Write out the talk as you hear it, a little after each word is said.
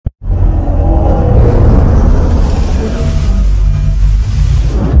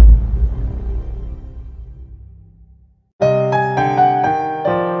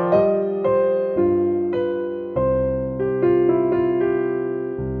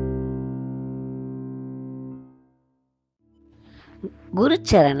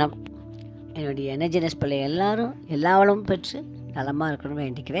குருச்சரணம். என்னுடைய எனர்ஜினஸ் பிள்ளை எல்லாரும் எல்லா வளமும் பெற்று நலமாக இருக்கணும்னு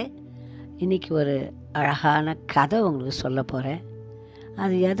வேண்டிக்கிறேன். இன்றைக்கி ஒரு அழகான கதை உங்களுக்கு சொல்ல போகிறேன்.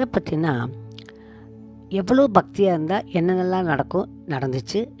 அது எதை பற்றினா, எவ்வளோ பக்தியாக இருந்தால் என்னென்னலாம்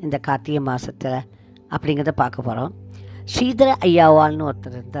நடந்துச்சு இந்த கார்த்திகை மாதத்தில் அப்படிங்கிறத பார்க்க போகிறோம். ஸ்ரீதர ஐயாவால்னு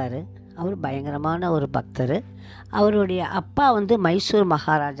ஒருத்தர் இருந்தார். அவர் பயங்கரமான ஒரு பக்தர். அவருடைய அப்பா மைசூர்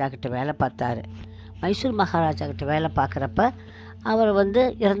மகாராஜா கிட்ட வேலை பார்த்தாரு. மைசூர் மகாராஜா கிட்ட வேலை பார்க்குறப்ப அவர்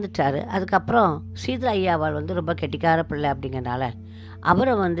இறந்துட்டார். அதுக்கப்புறம் ஸ்ரீதர ஐயாவால் ரொம்ப கெட்டிக்கார பிள்ளை அப்படிங்கிறனால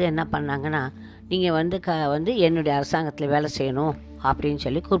அவரை என்ன பண்ணாங்கன்னா, நீங்கள் என்னுடைய அரசாங்கத்தில் வேலை செய்யணும் அப்படின்னு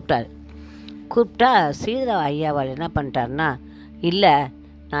சொல்லி கூப்பிட்டா ஸ்ரீதர ஐயாவால் என்ன பண்ணிட்டாருன்னா, இல்லை,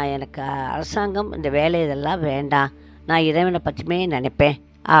 எனக்கு அரசாங்கம் இந்த வேலை இதெல்லாம் வேண்டாம், நான் இறைவனை பற்றியுமே நினைப்பேன்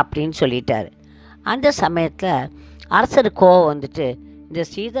அப்படின்னு சொல்லிட்டார். அந்த சமயத்தில் அரசர் கோவம் இந்த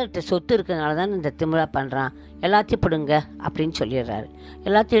ஸ்ரீதர்கிட்ட சொத்து இருக்கிறதுனால தான் இந்த திமிரா பண்ணுறான், எல்லாத்தையும் பிடுங்க அப்படின்னு சொல்லிடுறாரு.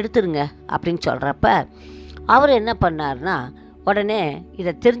 எல்லாத்தையும் எடுத்துருங்க அப்படின்னு சொல்கிறப்ப அவர் என்ன பண்ணார்னா, உடனே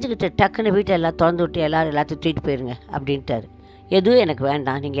இதை தெரிஞ்சுக்கிட்டு டக்குன்னு வீட்டை எல்லாம் திறந்து விட்டு எல்லாத்தையும் தூக்கிட்டு போயிருங்க அப்படின்ட்டார். எதுவும் எனக்கு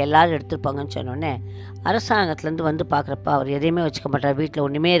வேண்டாம், நீங்கள் எல்லோரும் எடுத்துருப்பாங்கன்னு சொன்னோடனே அரசாங்கத்துலேருந்து பார்க்குறப்ப அவர் எதையுமே வச்சுக்க மாட்டார், வீட்டில்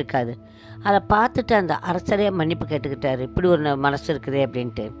ஒன்றுமே இருக்காது. அதை பார்த்துட்டு அந்த அரசரே மன்னிப்பு கேட்டுக்கிட்டார், இப்படி ஒரு மனசு இருக்குது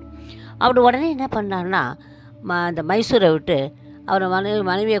அப்படின்ட்டு. அவர் உடனே என்ன பண்ணார்னா, அந்த மைசூரை விட்டு அவர்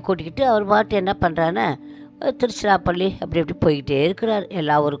மனைவியை கூட்டிக்கிட்டு அவர் பாட்டு என்ன பண்ணுறாருன்னா, திருச்சிராப்பள்ளி அப்படி போய்கிட்டே இருக்கிறார்.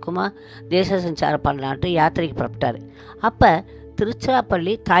 எல்லா ஊருக்குமா தேச சஞ்சாரம் பண்ணலான்ட்டு யாத்திரைக்கு புறப்பட்டார். அப்போ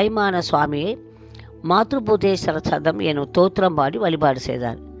திருச்சிராப்பள்ளி தாய்மான சுவாமியை மாத்ருபூதேஸ்வர சதம் எனும் தோத்திரம் பாடி வழிபாடு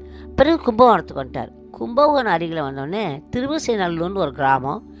செய்தார். பிறகு கும்பகோணத்துக்கு வந்துட்டார். கும்பகோணம் அருகில் வந்தோடனே திருவசைநல்லூர்னு ஒரு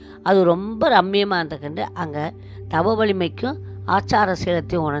கிராமம், அது ரொம்ப ரம்மியமாக இருந்துக்கிட்டு அங்கே தவ வலிமைக்கும் ஆச்சார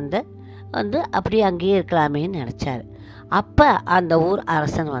சீலத்தையும் உணர்ந்த அப்படியே அங்கேயே இருக்கலாமேன்னு நினச்சார். அப்போ அந்த ஊர்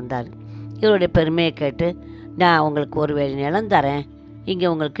அரசன் வந்தார். இவருடைய பெருமையை கேட்டு, நான் உங்களுக்கு ஒரு வேலை நிலம் தரேன், இங்கே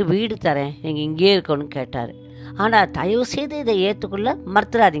உங்களுக்கு வீடு தரேன், நீங்கள் இங்கேயே இருக்கணும்னு கேட்டார். ஆனால் தயவு செய்து இதை ஏற்றுக்குள்ள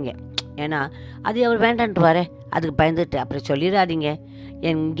மறுத்துடாதீங்க, ஏன்னா அது அவர் வேண்டான்ட்டுவாரே, அதுக்கு பயந்துட்டு அப்படி சொல்லிடாதீங்க,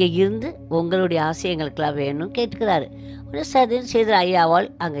 இங்கே இருந்து உங்களுடைய ஆசை எங்களுக்கெல்லாம் வேணும்னு கேட்டுக்கிறாரு. சரின்னு ஸ்ரீதர ஐயாவால்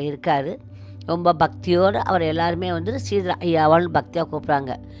அங்கே இருக்கார். ரொம்ப பக்தியோடு அவர் எல்லாருமே ஸ்ரீதர ஐயாவால்னு பக்தியாக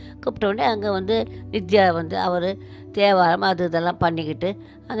கூப்பிட்றாங்க. கூப்பிட்டோடனே அங்கே நித்யா அவர் தேவாரம் அது இதெல்லாம் பண்ணிக்கிட்டு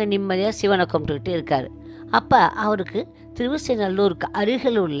அங்கே நிம்மதியாக சிவனை கும்பிட்டுக்கிட்டு இருக்கார். அப்போ அவருக்கு திருவசைநல்லூருக்கு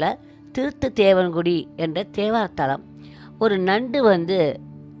அருகில் உள்ள திருத்து தேவன்குடி என்ற தேவாரத்தலம் ஒரு நண்டு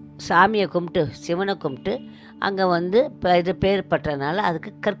சாமியை கும்பிட்டு சிவனை கும்பிட்டு அங்கே இது பேர் பட்டதுனால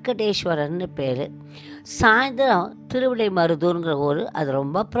அதுக்கு கற்கடேஸ்வரர்னு பேர். சாயந்தரம் திருவிடை மருதூருங்கிற ஊர், அது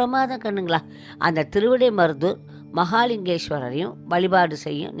ரொம்ப பிரமாதம் கண்ணுங்களா. அந்த திருவிடை மருதூர் மகாலிங்கேஸ்வரரையும் வழிபாடு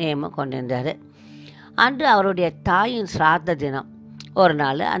செய்யும் நியமம் கொண்டிருந்தார். அன்று அவருடைய தாயின் சிராத்த தினம் ஒரு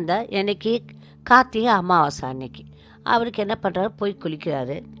நாள். அந்த என்னைக்கு கார்த்திகை அமாவாசை அன்னைக்கு அவருக்கு என்ன பண்ணுறாரு, போய்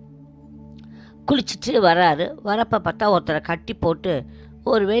குளிக்கிறாரு. குளிச்சுட்டு வர்றாரு. வரப்போ பார்த்தா ஒருத்தரை கட்டி போட்டு,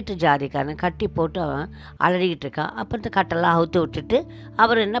 ஒரு வேற்று ஜாதிக்காரன் கட்டி போட்டு அவன் அலறிக்கிட்டு இருக்கான். அப்புறம் இந்த கட்டெல்லாம் அவுத்து விட்டுட்டு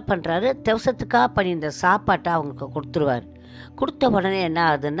அவர் என்ன பண்ணுறாரு, திவசத்துக்காக பண்ணி இந்த சாப்பாட்டை அவங்களுக்கு கொடுத்துருவார். கொடுத்த உடனே என்ன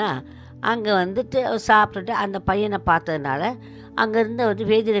ஆகுதுன்னா, அங்கே சாப்பிட்டுட்டு அந்த பையனை பார்த்ததுனால அங்கேருந்து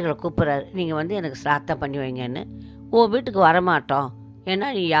வேதிரிகளை கூப்பிட்றாரு, நீங்கள் எனக்கு சிராத்தம் பண்ணி வைங்கன்னு. உன் வீட்டுக்கு வரமாட்டோம், ஏன்னா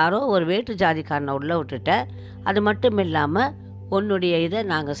நீ யாரோ ஒரு வேற்று ஜாதிக்காரனை உள்ளே விட்டுட்ட, அது மட்டும் இல்லாமல் உன்னுடைய இதை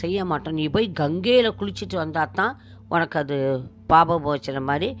நாங்கள் செய்ய மாட்டோம், நீ போய் கங்கையில் குளிச்சுட்டு வந்தால் தான் உனக்கு அது பாபம் போச்சுற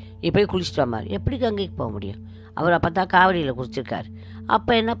மாதிரி, நீ போய் குளிச்சுட்டு வர மாதிரி. எப்படி கங்கைக்கு போக முடியும்? அவர் அப்போ தான் காவிரியில் குளிச்சிருக்காரு.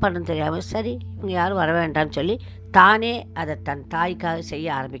 அப்போ என்ன பண்ணுன்னு தெரியாமல், சரி இவங்க யாரும் வர வேண்டாம்னு சொல்லி தானே அதை தன் தாய்க்காக செய்ய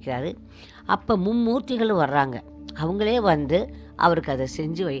ஆரம்பிக்கிறாரு. அப்போ மும்மூர்த்திகளும் வர்றாங்க. அவங்களே அவருக்கு அதை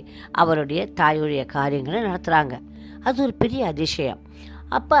செஞ்சு அவருடைய தாயுடைய காரியங்களை நடத்துகிறாங்க. அது ஒரு பெரிய அதிசயம்.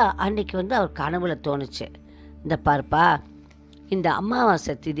 அப்போ அன்னைக்கு அவர் கனவுல தோணுச்சு, இந்த பார்ப்பா, இந்த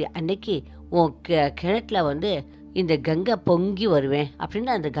அமாவாசை திதி அன்னைக்கு உன் கிணத்துல இந்த கங்கை பொங்கி வருவேன்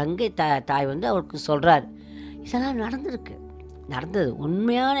அப்படின்னு அந்த கங்கை தாய் அவருக்கு சொல்கிறாரு. இதெல்லாம் நடந்தது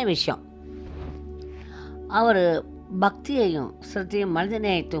உண்மையான விஷயம். அவர் பக்தியையும் சிரத்தையும்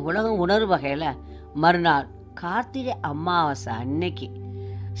மனிதநேயத்தையும் உலகம் உணர்வு வகையில் மறுநாள் கார்த்திகை அமாவாசை அன்னைக்கு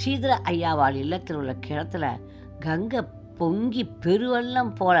ஸ்ரீதர ஐயாவால் இல்லத்தில் உள்ள கிணத்துல கங்கை பொங்கி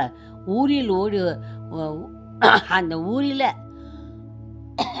பெருவெள்ளம் போல ஊரில் ஓடி, அந்த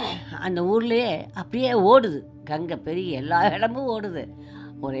ஊர்லேயே அப்படியே ஓடுது கங்கை, பெரிய எல்லா இடமும் ஓடுது.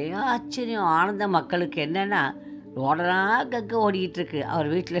 ஒரே ஆச்சரியம் ஆனந்த மக்களுக்கு. என்னென்னா, ரோடெல்லாம் கங்கை ஓடிக்கிட்டு இருக்கு அவர்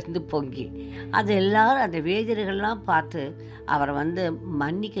வீட்டிலேருந்து பொங்கி. அது எல்லாரும் அந்த வேதியர்கள்லாம் பார்த்து அவரை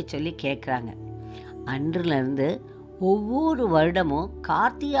மன்னிக்க சொல்லி கேட்குறாங்க. அன்றிலிருந்து ஒவ்வொரு வருடமும்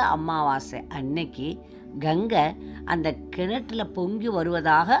கார்த்திகை அமாவாசை அன்னைக்கு கங்கை அந்த கிணற்றில் பொங்கி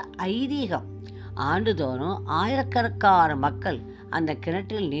வருவதாக ஐதீகம். ஆண்டுதோறும் ஆயிரக்கணக்கான மக்கள் அந்த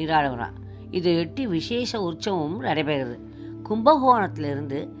கிணற்றில் நீராடுகிறான். இதையொட்டி விசேஷ உற்சவமும் நடைபெறுகிறது.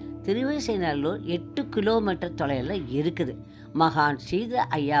 கும்பகோணத்திலிருந்து திருவிசைநல்லூர் 8 கிலோமீட்டர் தொலைவில் இருக்குது. மகான் ஸ்ரீதர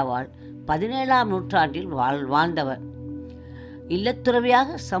ஐயாவால் 17ஆம் நூற்றாண்டில் வாழ்ந்தவர்.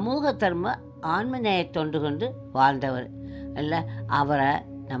 இல்லத்துறவியாக சமூக தர்ம ஆன்ம நேய தொண்டு கொண்டு வாழ்ந்தவர் இல்லை. அவரை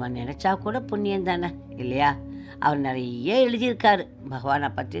நம்ம நினச்சா கூட புண்ணியம் தானே இல்லையா? அவர் நிறைய எழுதியிருக்காரு, பகவானை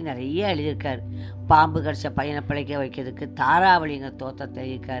பற்றி நிறைய எழுதியிருக்காரு. பாம்பு கடிச்ச பையனை பிழைக்க வைக்கிறதுக்கு தாராவளிங்கிற தோற்றத்தை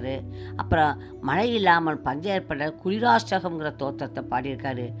எழுதியிருக்காரு. அப்புறம் மழை இல்லாமல் பஞ்சம் ஏற்பட குளிராஷ்டகம்ங்கிற தோற்றத்தை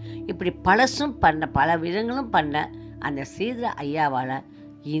பாடியிருக்காரு. இப்படி பல விதங்களும் பண்ண அந்த ஸ்ரீதர ஐயாவால்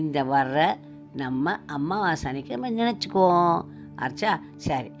இந்த வர்ற நம்ம அமாவாசை அன்னைக்கு நம்ம நினச்சிக்குவோம். ஆச்சா?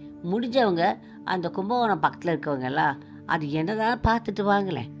 சரி, முடிஞ்சவங்க அந்த கும்பகோணம் பக்கத்தில் இருக்கவங்கெல்லாம் அது என்னதான் பார்த்துட்டு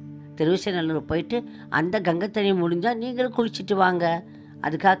வாங்களேன். திருவிசைநல்லூர் போயிட்டு அந்த கங்கை தண்ணி முடிஞ்சால் நீங்களும் குளிச்சுட்டு வாங்க.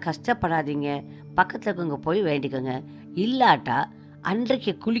 அதுக்காக கஷ்டப்படாதீங்க. பக்கத்தில் இருக்கவங்க போய் வேண்டிக்கோங்க. இல்லாட்டா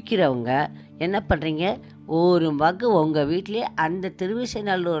அன்றைக்கு குளிக்கிறவங்க என்ன பண்ணுறீங்க, ஒரு மகு உங்கள் வீட்டிலே அந்த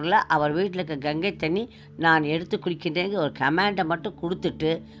திருவிசைநல்லூரில் அவர் வீட்டில் இருக்க கங்கை தண்ணி நான் எடுத்து குளிக்கின்றேங்க ஒரு கமாண்டை மட்டும்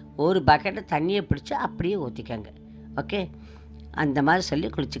கொடுத்துட்டு ஒரு பக்கெட்டை தண்ணியை பிடிச்சி அப்படியே ஊற்றிக்கோங்க. ஓகே, அந்த மாதிரி சொல்லி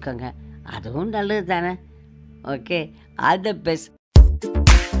குளிச்சுக்கோங்க. அதுவும் நல்லது தானே. Okay, all the best.